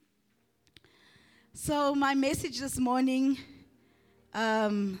So my message this morning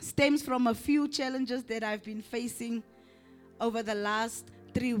stems from a few challenges that I've been facing over the last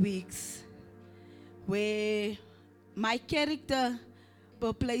 3 weeks, where my character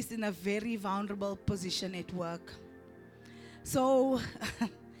were placed in a very vulnerable position at work. So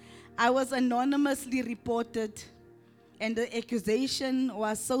I was anonymously reported, and the accusation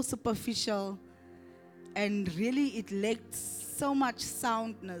was so superficial, and really it lacked so much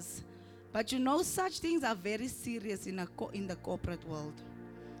soundness. But you know, such things are very serious in the corporate world.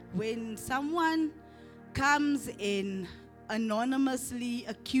 When someone comes and anonymously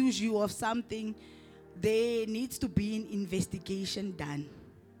accuse you of something, there needs to be an investigation done.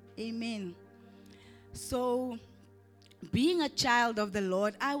 Amen. So, being a child of the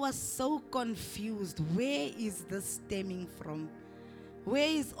Lord, I was so confused. Where is this stemming from? Where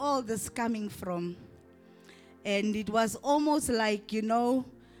is all this coming from? And it was almost like,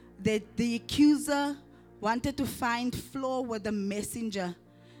 that the accuser wanted to find flaw with the messenger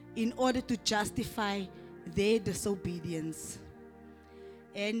in order to justify their disobedience.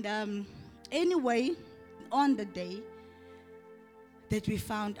 And anyway, on the day that we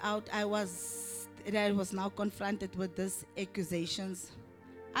found out that I was now confronted with these accusations,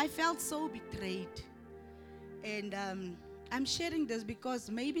 I felt so betrayed. And I'm sharing this because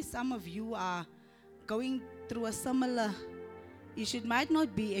maybe some of you are going through a similar issue. It might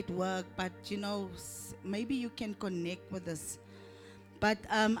not be at work, but maybe you can connect with us. But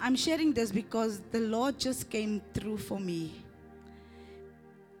I'm sharing this because the Lord just came through for me.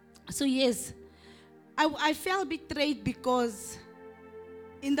 So yes, I felt betrayed because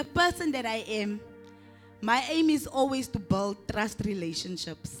in the person that I am, my aim is always to build trust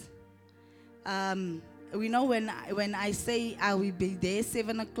relationships. When I say I will be there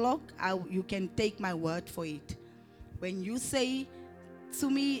 7 o'clock, you can take my word for it. When you say to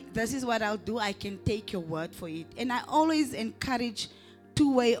me, this is what I'll do, I can take your word for it. And I always encourage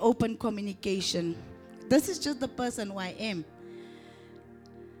two-way open communication. This is just the person who I am.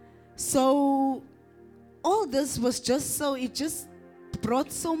 So all this was it just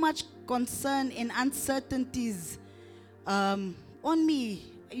brought so much concern and uncertainties on me.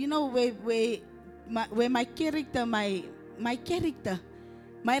 Where my character, my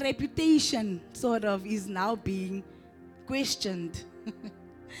reputation sort of is now being questioned.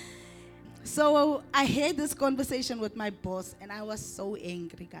 So I had this conversation with my boss, and I was so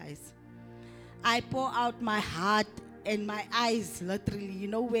angry, guys. I pour out my heart and my eyes, literally.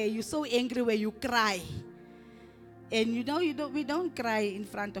 Where you're so angry, where you cry. And we don't cry in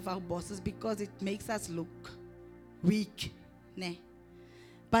front of our bosses because it makes us look weak. Né?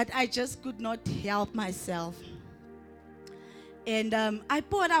 But I just could not help myself. And I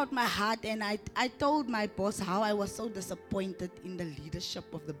poured out my heart, and I told my boss how I was so disappointed in the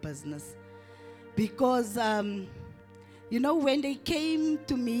leadership of the business. Because, when they came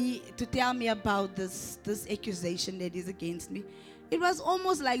to me to tell me about this accusation that is against me, it was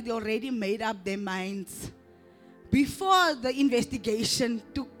almost like they already made up their minds before the investigation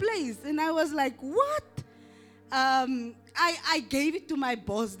took place. And I was like, what? I gave it to my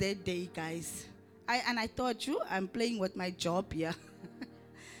boss that day, guys. I thought, I'm playing with my job here.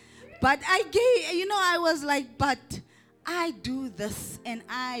 But I was like, but I do this and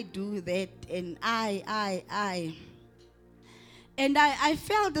I do that and I. And I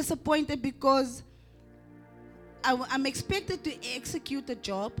felt disappointed because I'm expected to execute a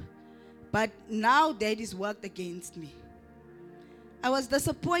job, but now that is worked against me. I was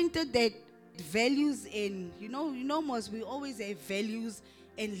disappointed that values and, most we always have values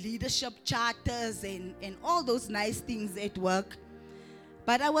and leadership charters and all those nice things at work.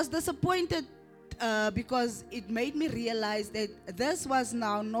 But I was disappointed because it made me realize that this was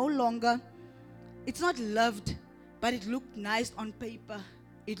now no longer, it's not loved, but it looked nice on paper.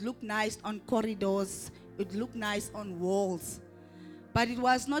 It looked nice on corridors. It looked nice on walls. But it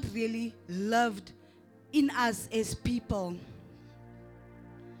was not really loved in us as people.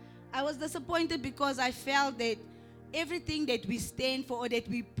 I was disappointed because I felt that everything that we stand for or that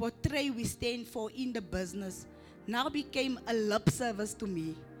we portray we stand for in the business now became a lip service to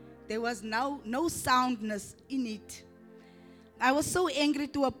me. There was now no soundness in it. I was so angry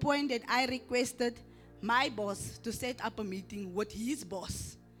to a point that I requested my boss to set up a meeting with his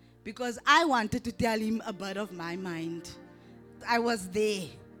boss because I wanted to tell him a bit of my mind. I was there.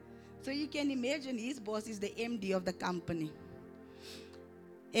 So you can imagine his boss is the MD of the company.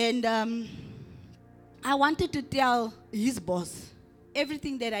 And I wanted to tell his boss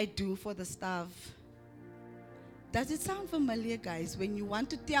everything that I do for the staff. Does it sound familiar, guys, when you want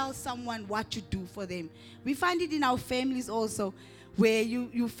to tell someone what you do for them? We find it in our families also. where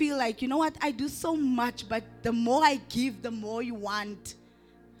you feel like, you know what, I do so much, but the more I give, the more you want.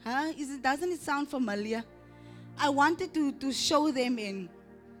 Huh? Doesn't it sound familiar? I wanted to show them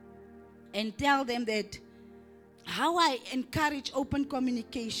and tell them that how I encourage open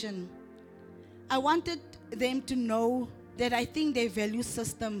communication. I wanted them to know that I think their value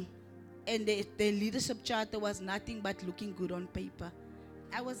system and their leadership charter was nothing but looking good on paper.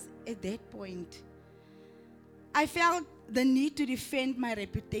 I was at that point. I felt the need to defend my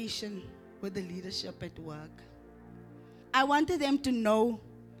reputation with the leadership at work. I wanted them to know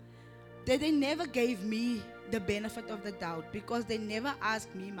that they never gave me the benefit of the doubt because they never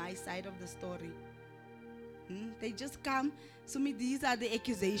asked me my side of the story. They just come, Sumi, these are the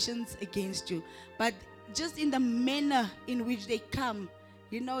accusations against you. But just in the manner in which they come,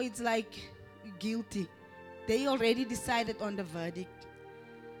 it's like guilty. They already decided on the verdict.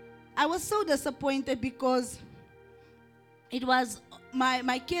 I was so disappointed because it was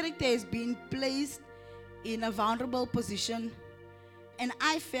my character has been placed in a vulnerable position, and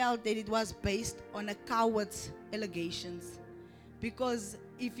I felt that it was based on a coward's allegations. Because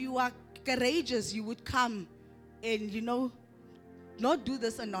if you are courageous, you would come and, not do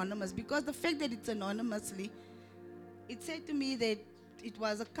this anonymous. Because the fact that it's anonymously, it said to me that it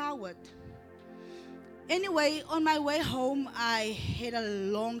was a coward. Anyway, on my way home, I had a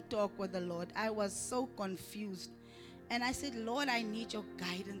long talk with the Lord. I was so confused. And I said, Lord, I need your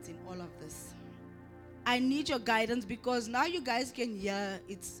guidance in all of this. I need your guidance because now you guys can hear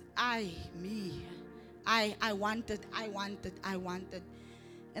it's me. I wanted.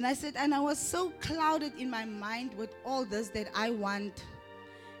 And I said, and I was so clouded in my mind with all this that I want.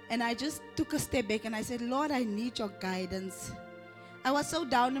 And I just took a step back and I said, Lord, I need your guidance. I was so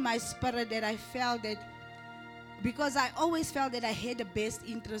down in my spirit that I felt that, because I always felt that I had the best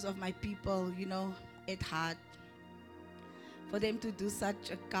interest of my people, at heart. For them to do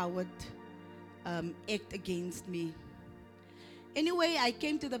such a coward act against me. Anyway, I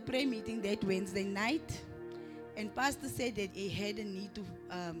came to the prayer meeting that Wednesday night, and Pastor said that he had a need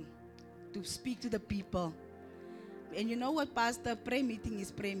to speak to the people. And you know what, Pastor? Prayer meeting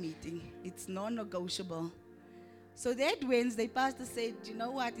is prayer meeting. It's non-negotiable. So that Wednesday, Pastor said, you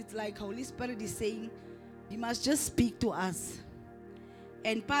know what? It's like Holy Spirit is saying, you must just speak to us.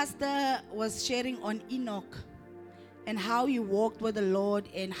 And Pastor was sharing on Enoch and how he walked with the Lord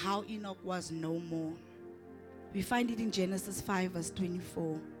and how Enoch was no more. We find it in Genesis 5 verse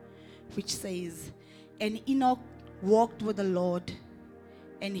 24, which says, and Enoch walked with the Lord,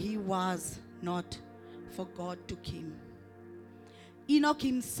 and he was not, for God took him. Enoch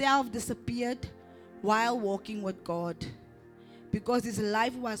himself disappeared while walking with God because his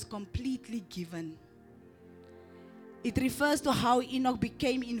life was completely given. It refers to how Enoch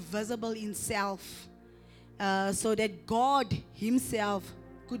became invisible in self, so that God himself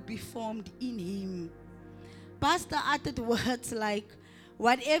could be formed in him. Pastor uttered words like,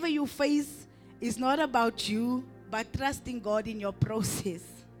 whatever you face is not about you, but trusting God in your process.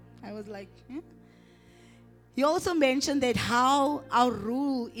 I was like, He also mentioned that how our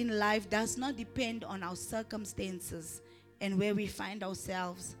rule in life does not depend on our circumstances and where we find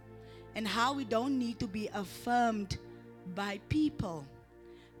ourselves, and how we don't need to be affirmed by people,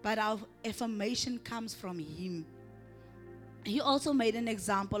 but our affirmation comes from Him. He also made an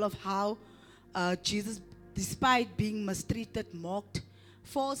example of how Jesus, despite being mistreated, mocked,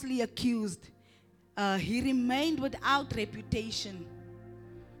 falsely accused, he remained without reputation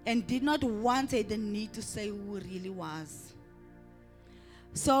and did not once have the need to say who he really was.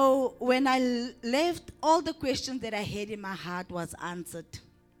 So when I left, all the questions that I had in my heart was answered.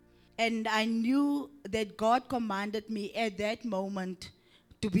 And I knew that God commanded me at that moment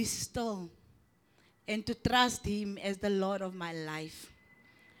to be still and to trust Him as the Lord of my life.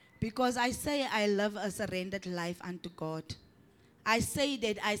 Because I say I live a surrendered life unto God. I say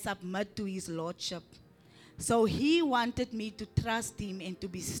that I submit to His Lordship. So He wanted me to trust Him and to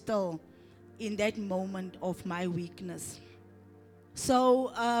be still in that moment of my weakness.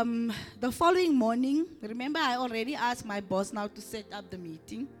 So the following morning, remember I already asked my boss now to set up the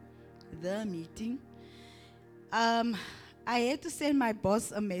meeting. I had to send my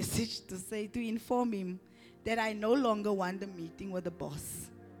boss a message to inform him that I no longer want the meeting with the boss.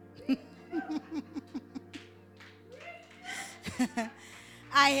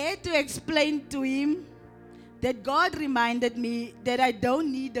 I had to explain to him that God reminded me that I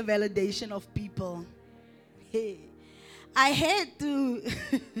don't need the validation of people. Hey, I had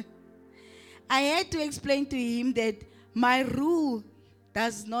to explain to him that my rule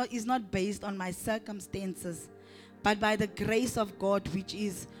is not based on my circumstances, but by the grace of God, which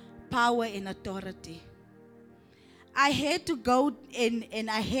is power and authority. I had to go and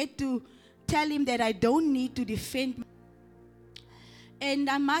I had to tell him that I don't need to defend. And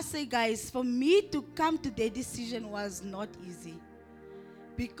I must say, guys, for me to come to that decision was not easy.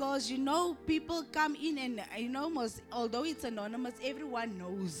 Because, people come in and, most, although it's anonymous, everyone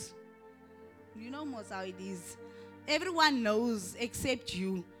knows. You know most how it is. Everyone knows except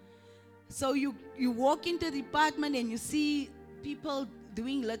you. So you walk into the department and you see people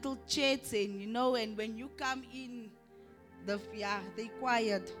doing little chats and, and when you come in, they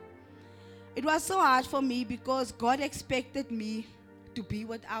quiet. It was so hard for me because God expected me to be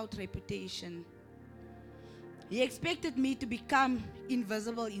without reputation. He expected me to become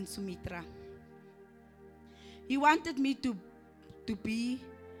invisible in Sumitra. He wanted me to be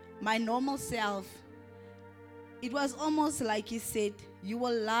my normal self. It was almost like he said, you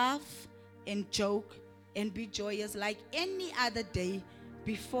will laugh and joke and be joyous like any other day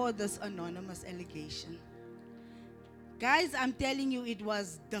before this anonymous allegation. Guys, I'm telling you, it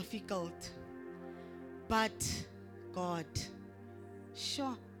was difficult. But God,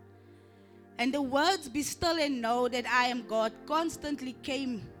 sure. And the words, be still and know that I am God, constantly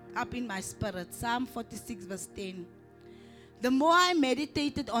came up in my spirit. Psalm 46 verse 10. The more I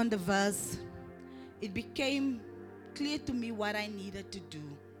meditated on the verse, it became clear to me what I needed to do.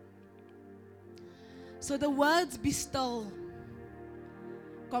 So the words, be still,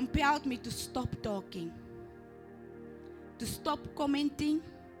 compelled me to stop talking, to stop commenting.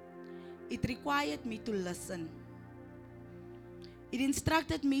 It required me to listen. It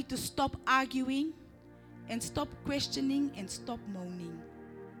instructed me to stop arguing and stop questioning and stop moaning.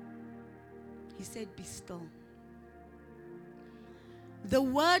 He said, be still. The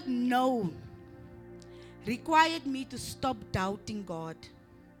word no required me to stop doubting God,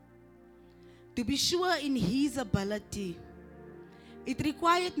 to be sure in His ability. It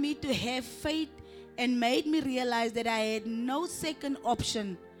required me to have faith and made me realize that I had no second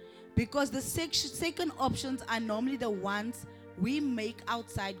option, because the second options are normally the ones we make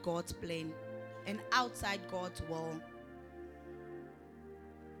outside God's plan and outside God's will.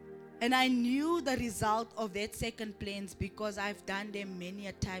 And I knew the result of that second plans because I've done them many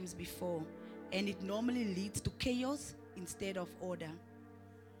a times before. And it normally leads to chaos instead of order.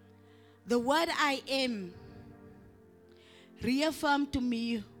 The word I am reaffirmed to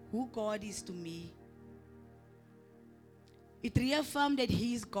me who God is to me. It reaffirmed that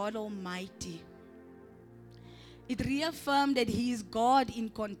He is God Almighty. It reaffirmed that He is God in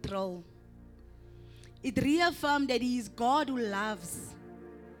control. It reaffirmed that He is God who loves.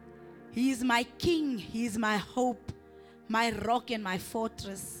 He is my King. He is my hope, my rock and my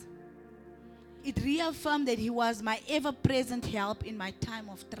fortress. It reaffirmed that He was my ever-present help in my time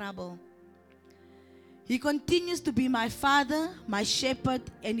of trouble. He continues to be my Father, my shepherd,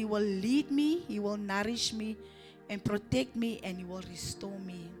 and He will lead me, He will nourish me, and protect me, and He will restore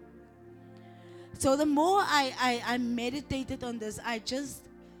me. So the more I meditated on this, I just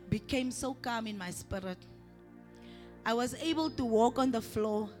became so calm in my spirit. I was able to walk on the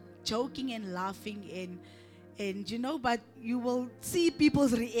floor, joking and laughing, and but you will see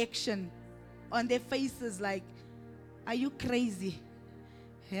people's reaction on their faces like, are you crazy?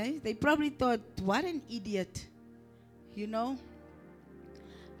 Yeah? They probably thought, what an idiot,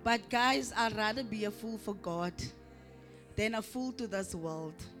 But guys, I'd rather be a fool for God than a fool to this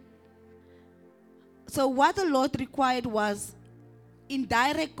world. So what the Lord required was in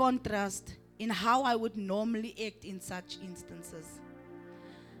direct contrast in how I would normally act in such instances.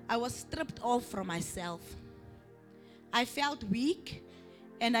 I was stripped off from myself. I felt weak,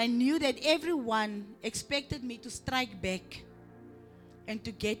 and I knew that everyone expected me to strike back and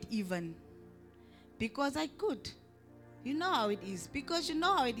to get even. Because I could. You know how it is. Because you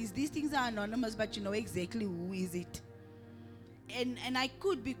know how it is. These things are anonymous, but you know exactly who is it. And I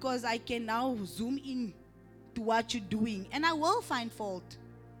could, because I can now zoom in to what you're doing. And I will find fault.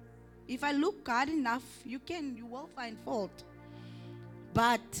 If I look hard enough, you will find fault.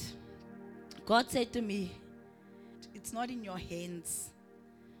 But God said to me, it's not in your hands.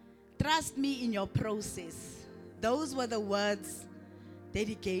 Trust me in your process. Those were the words that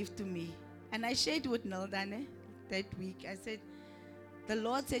He gave to me. And I shared with Nildane that week. I said, the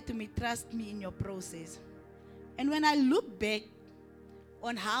Lord said to me, trust me in your process. And when I look back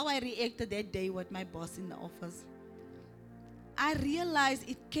on how I reacted that day with my boss in the office, I realized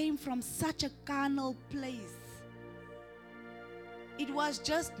it came from such a carnal place. It was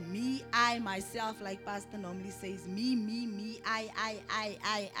just me, I, myself, like Pastor normally says, me,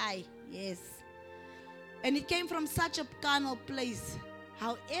 I. Yes. And it came from such a carnal place.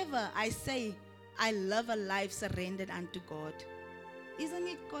 However, I say, I live a life surrendered unto God. Isn't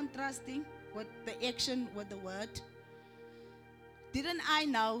it contrasting with the action, with the word? didn't I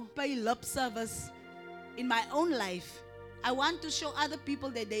now pay lip service in my own life? I want to show other people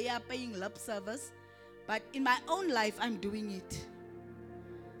that they are paying lip service, but in my own life, I'm doing it.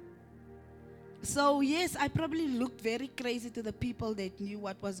 So yes, I probably looked very crazy to the people that knew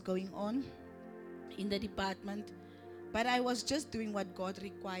what was going on in the department, but I was just doing what God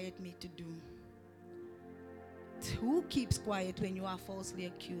required me to do. Who keeps quiet when you are falsely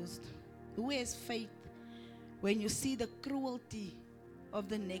accused? Who has faith when you see the cruelty of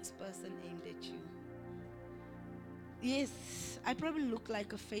the next person aimed at you? Yes, I probably look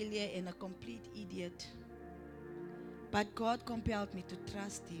like a failure and a complete idiot, but God compelled me to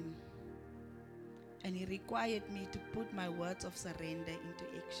trust Him, and He required me to put my words of surrender into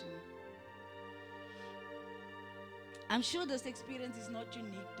action. I'm sure this experience is not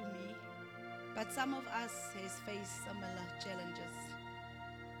unique to me, but some of us has faced similar challenges.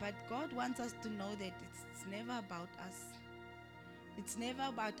 But God wants us to know that it's never about us. It's never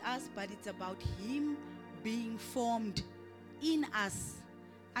about us, but it's about Him being formed in us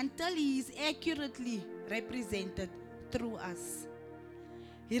until He is accurately represented through us.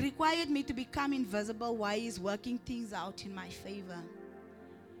 He required me to become invisible while He's working things out in my favor.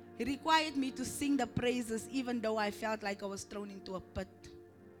 He required me to sing the praises even though I felt like I was thrown into a pit.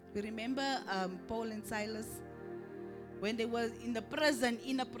 You remember Paul and Silas? When they were in a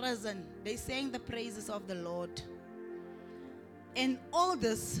prison, they sang the praises of the Lord. And all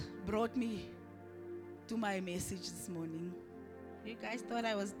this brought me to my message this morning. You guys thought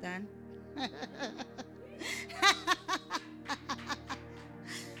I was done?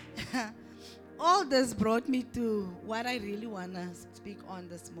 All this brought me to what I really want to speak on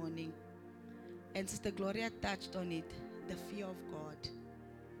this morning. And Sister Gloria touched on it, the fear of God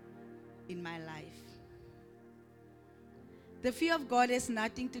in my life. The fear of God has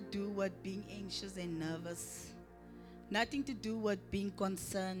nothing to do with being anxious and nervous, nothing to do with being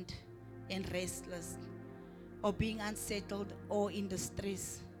concerned and restless, or being unsettled or in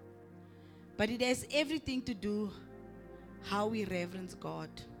distress. But it has everything to do how we reverence God.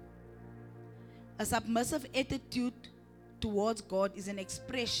 A submissive attitude towards God is an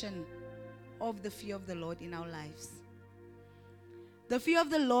expression of the fear of the Lord in our lives. The fear of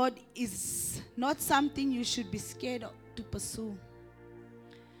the Lord is not something you should be scared to pursue,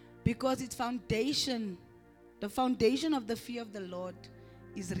 because its foundation, the foundation of the fear of the Lord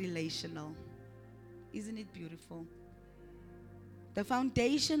is relational. Isn't it beautiful? The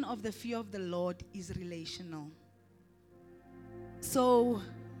foundation of the fear of the Lord is relational. So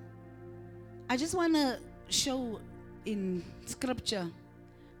I just want to show in scripture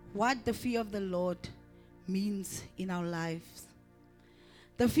what the fear of the Lord means in our lives.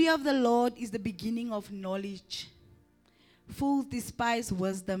 The fear of the Lord is the beginning of knowledge. Fools despise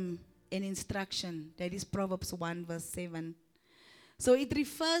wisdom and instruction. That is Proverbs 1 verse 7. So it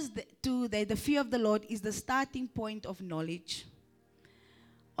refers to that the fear of the Lord is the starting point of knowledge.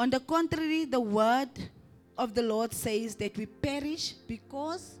 On the contrary, the word of the Lord says that we perish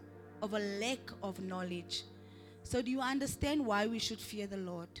because of a lack of knowledge. So do you understand why we should fear the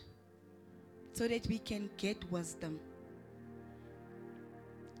Lord? So that we can get wisdom.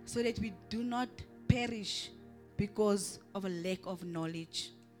 So that we do not perish because of a lack of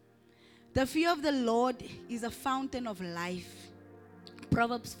knowledge. The fear of the Lord is a fountain of life.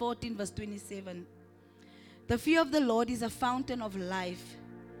 Proverbs 14 verse 27. The fear of the Lord is a fountain of life,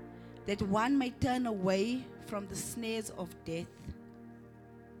 that one may turn away from the snares of death.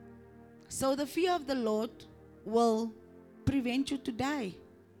 So the fear of the Lord will prevent you to die.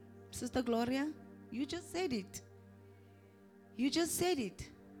 Sister Gloria, you just said it. You just said it.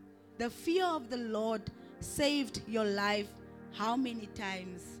 The fear of the Lord saved your life how many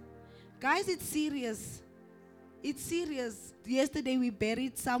times? Guys, it's serious. It's serious. Yesterday we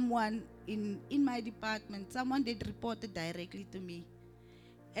buried someone in my department. Someone that reported directly to me.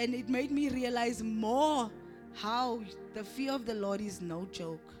 And it made me realize more how the fear of the Lord is no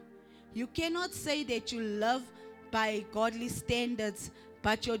joke. You cannot say that you love by godly standards,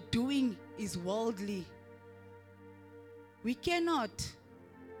 but your doing is worldly. We cannot.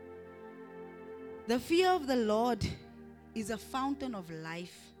 The fear of the Lord is a fountain of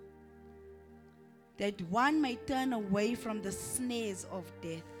life, that one may turn away from the snares of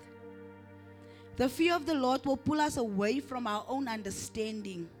death. The fear of the Lord will pull us away from our own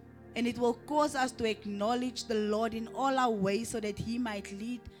understanding, and it will cause us to acknowledge the Lord in all our ways, so that He might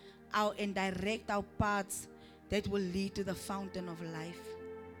lead and direct our paths that will lead to the fountain of life.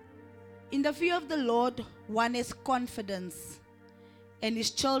 In the fear of the Lord, one has confidence, and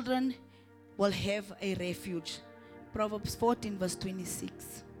his children will have a refuge. Proverbs 14 verse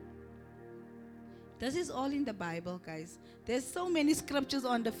 26. This is all in the Bible, guys. There's so many scriptures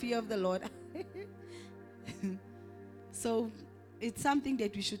on the fear of the Lord. So it's something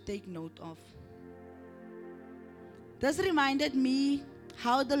that we should take note of. This reminded me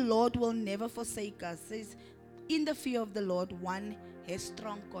how the Lord will never forsake us. It says, in the fear of the Lord, one has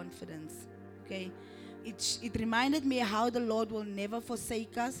strong confidence. Okay? It reminded me how the Lord will never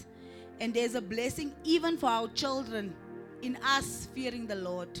forsake us. And there's a blessing even for our children in us fearing the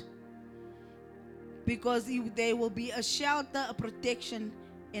Lord. Because there will be a shelter, a protection,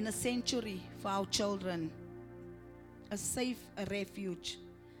 and a sanctuary for our children. A safe refuge.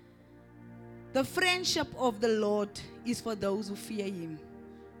 The friendship of the Lord is for those who fear Him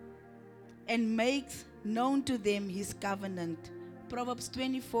and makes known to them His covenant. Proverbs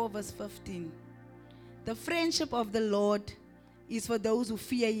 24 verse 15. The friendship of the Lord is for those who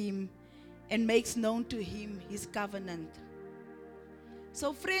fear Him and makes known to Him His covenant.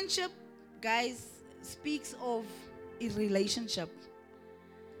 So friendship, guys, speaks of a relationship.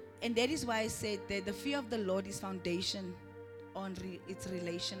 And that is why I said that the fear of the Lord is foundation on it's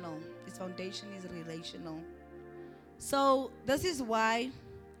relational. Its foundation is relational. So this is why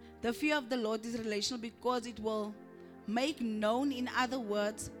the fear of the Lord is relational, because it will make known, in other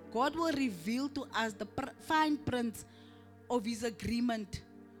words, God will reveal to us the fine print of His agreement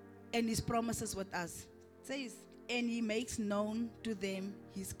and His promises with us. It says, and He makes known to them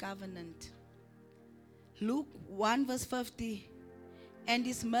His covenant. Luke 1 verse 50. And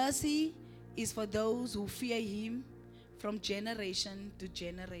His mercy is for those who fear Him from generation to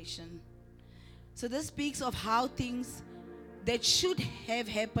generation. So this speaks of how things that should have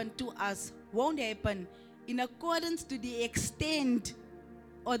happened to us won't happen in accordance to the extent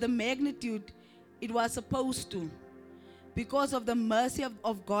or the magnitude it was supposed to, because of the mercy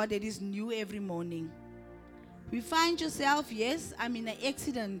of God that is new every morning. We find yourself, yes, I'm in an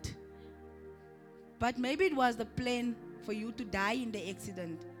accident, but maybe it was the plan for you to die in the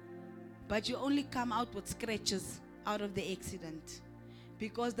accident, but you only come out with scratches out of the accident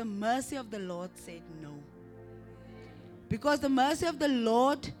because the mercy of the Lord said no. Because the mercy of the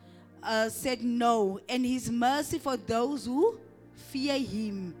Lord said no, and His mercy for those who fear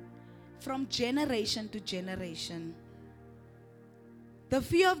Him from generation to generation. The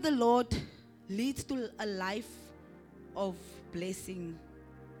fear of the Lord leads to a life of blessing.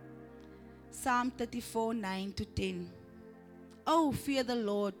 Psalm 34, 9 to 10. Oh, fear the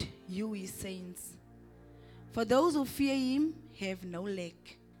Lord, you His saints. For those who fear Him have no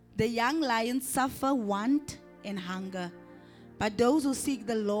lack. The young lions suffer want and hunger, but those who seek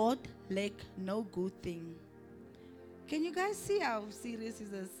the Lord lack no good thing. Can you guys see how serious is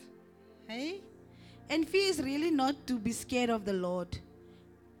this? Hey? And fear is really not to be scared of the Lord,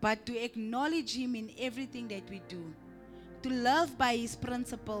 but to acknowledge Him in everything that we do. To love by His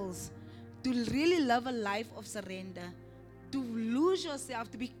principles. To really love a life of surrender. To lose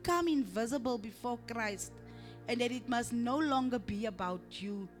yourself, to become invisible before Christ, and that it must no longer be about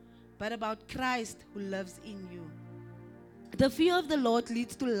you, but about Christ who lives in you. The fear of the Lord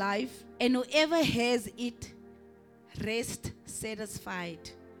leads to life, and whoever has it, rest satisfied.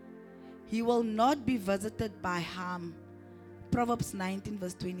 He will not be visited by harm. Proverbs 19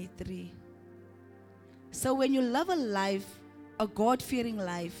 verse 23. So when you love a life, a God-fearing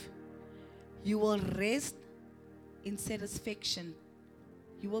life, you will rest in satisfaction.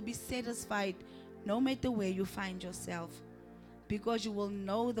 You will be satisfied no matter where you find yourself, because you will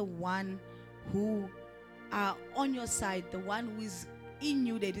know the one who are on your side, the one who is in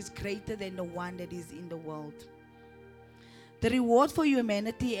you that is greater than the one that is in the world. The reward for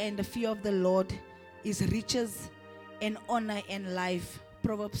humanity and the fear of the Lord is riches and honor and life.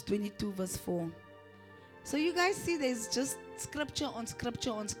 Proverbs 22 verse 4. So you guys see there's just scripture on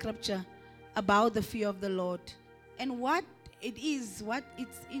scripture on scripture about the fear of the Lord. And what it is, what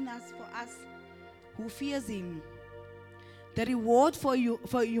it's in us, for us who fears Him. The reward for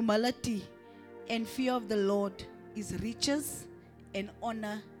humility and fear of the Lord is riches and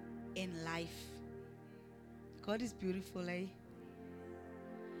honor and life. God is beautiful, eh?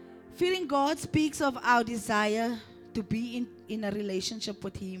 Fearing God speaks of our desire to be in a relationship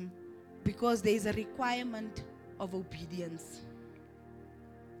with Him, because there is a requirement of obedience.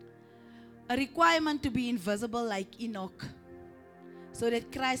 A requirement to be invisible like Enoch, so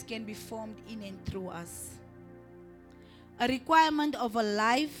that Christ can be formed in and through us. A requirement of a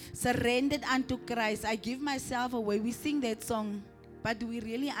life surrendered unto Christ. I give myself away. We sing that song, but do we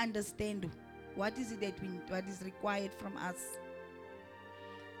really understand what is it what is required from us?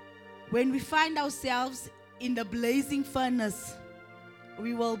 When we find ourselves in the blazing furnace,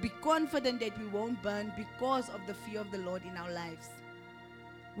 we will be confident that we won't burn because of the fear of the Lord in our lives.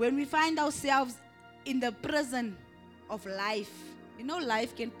 When we find ourselves in the prison of life. You know,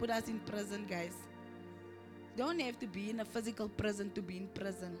 life can put us in prison, guys. Don't have to be in a physical prison to be in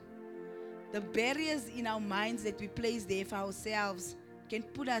prison. The barriers in our minds that we place there for ourselves can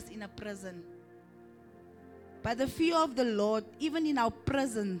put us in a prison. By the fear of the Lord, even in our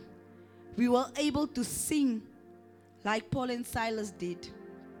prison, we were able to sing like Paul and Silas did.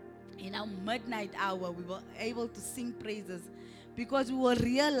 In our midnight hour, we were able to sing praises because we will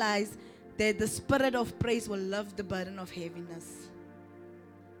realize that the spirit of praise will lift the burden of heaviness.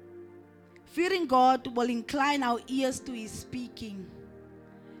 Fearing God will incline our ears to His speaking.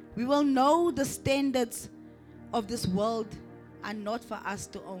 We will know the standards of this world are not for us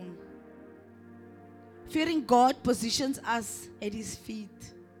to own. Fearing God positions us at His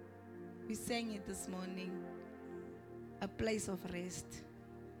feet. We sang it this morning, a place of rest.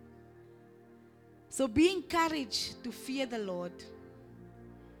 So be encouraged to fear the Lord.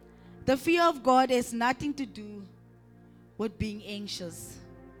 The fear of God has nothing to do with being anxious.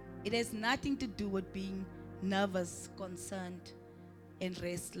 It has nothing to do with being nervous, concerned, and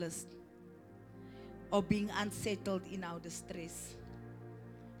restless, or being unsettled in our distress.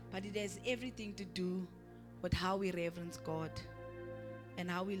 But it has everything to do with how we reverence God and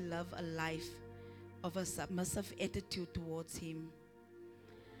how we live a life of a submissive attitude towards Him.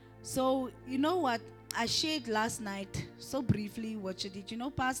 So, you know what? I shared last night, so briefly, what you did. You know,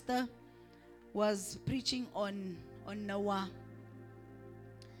 Pastor was preaching on Noah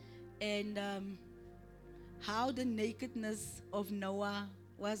and how the nakedness of Noah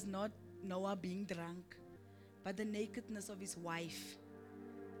was not Noah being drunk, but the nakedness of his wife.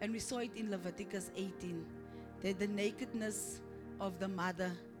 And we saw it in Leviticus 18, that the nakedness of the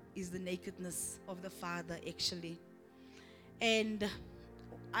mother is the nakedness of the father, actually. And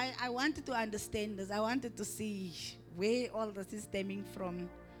I wanted to understand this. I wanted to see where all this is stemming from.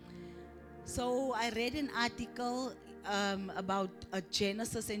 So I read an article about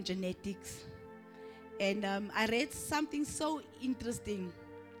Genesis and genetics. And I read something so interesting.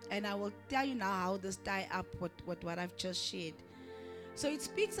 And I will tell you now how this ties up with what I've just shared. So it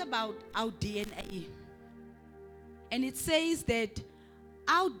speaks about our DNA. And it says that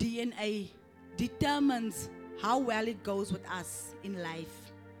our DNA determines how well it goes with us in life.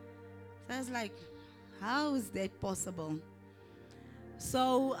 So I was like, how is that possible?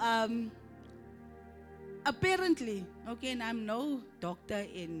 So apparently, okay, and I'm no doctor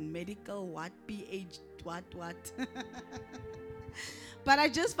in medical, PhD, what. But I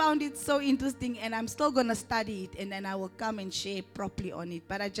just found it so interesting, and I'm still going to study it, and then I will come and share properly on it.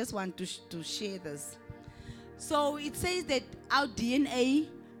 But I just want to share this. So it says that our DNA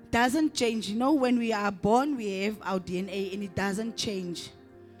doesn't change. You know, when we are born, we have our DNA, and it doesn't change.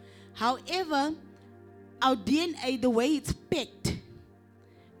 However, our DNA, the way it's picked,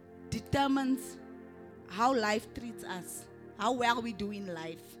 determines how life treats us, how well we do in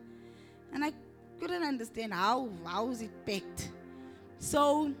life. And I couldn't understand how is it picked.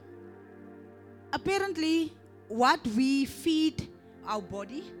 So apparently what we feed our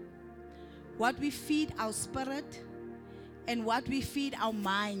body, what we feed our spirit, and what we feed our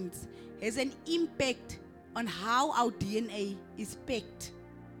minds has an impact on how our DNA is picked.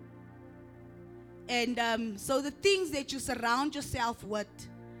 And so the things that you surround yourself with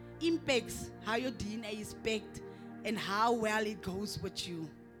impacts how your DNA is picked and how well it goes with you.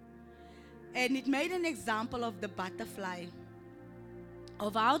 And it made an example of the butterfly,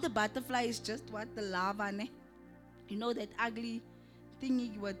 of how the butterfly is just what the larva, ne? You know, that ugly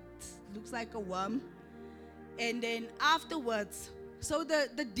thingy what looks like a worm. And then afterwards, so the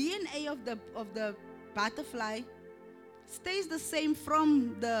DNA of the butterfly stays the same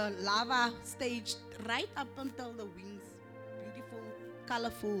from the larva stage right up until the wings, beautiful,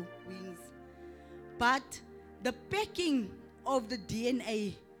 colorful wings. But the packing of the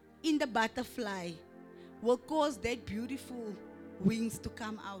DNA in the butterfly will cause that beautiful wings to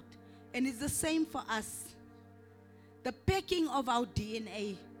come out. And it's the same for us. The packing of our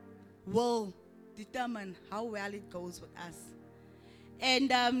DNA will determine how well it goes with us.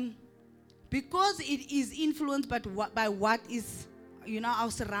 And because it is influenced by what is, you know,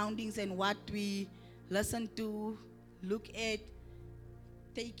 our surroundings and what we listen to, look at,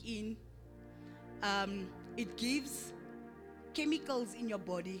 take in, it gives chemicals in your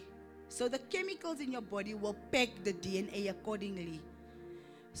body. So the chemicals in your body will pack the DNA accordingly.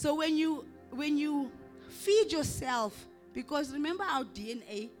 So when you feed yourself, because remember our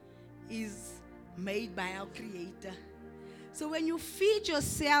DNA is made by our Creator. So when you feed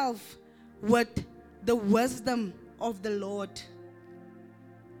yourself with the wisdom of the Lord,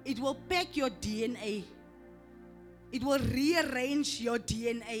 it will pack your DNA. It will rearrange your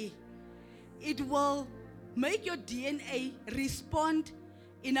DNA. it will make your DNA respond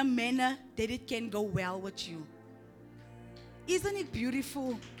in a manner that it can go well with you. Isn't it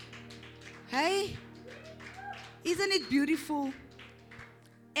beautiful? Hey? Isn't it beautiful?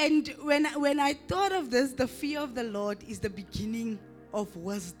 And when I thought of this, the fear of the Lord is the beginning of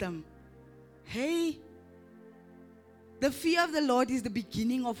wisdom. Hey? The fear of the Lord is the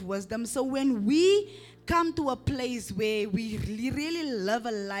beginning of wisdom. So when we come to a place where we really live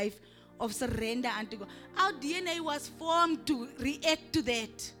a life of surrender unto God, our DNA was formed to react to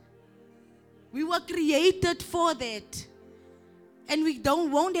that. We were created for that. And we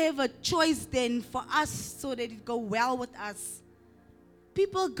won't have a choice then for us so that it go well with us.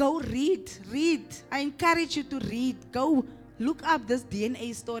 People, go read. I encourage you to read. Go look up this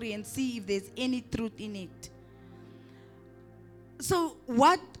DNA story and see if there's any truth in it. So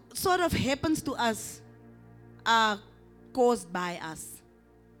what sort of happens to us are caused by us.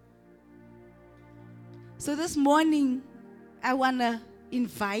 So this morning, I want to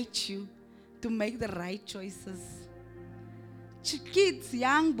invite you to make the right choices. Kids,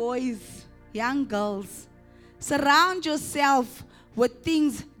 young boys, young girls, surround yourself with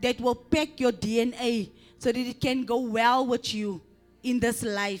things that will pack your DNA so that it can go well with you in this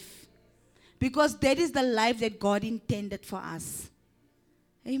life. Because that is the life that God intended for us.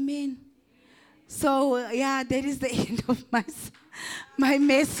 Amen. So, yeah, that is the end of my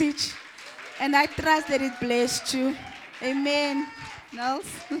message. And I trust that it blessed you. Amen. Nels?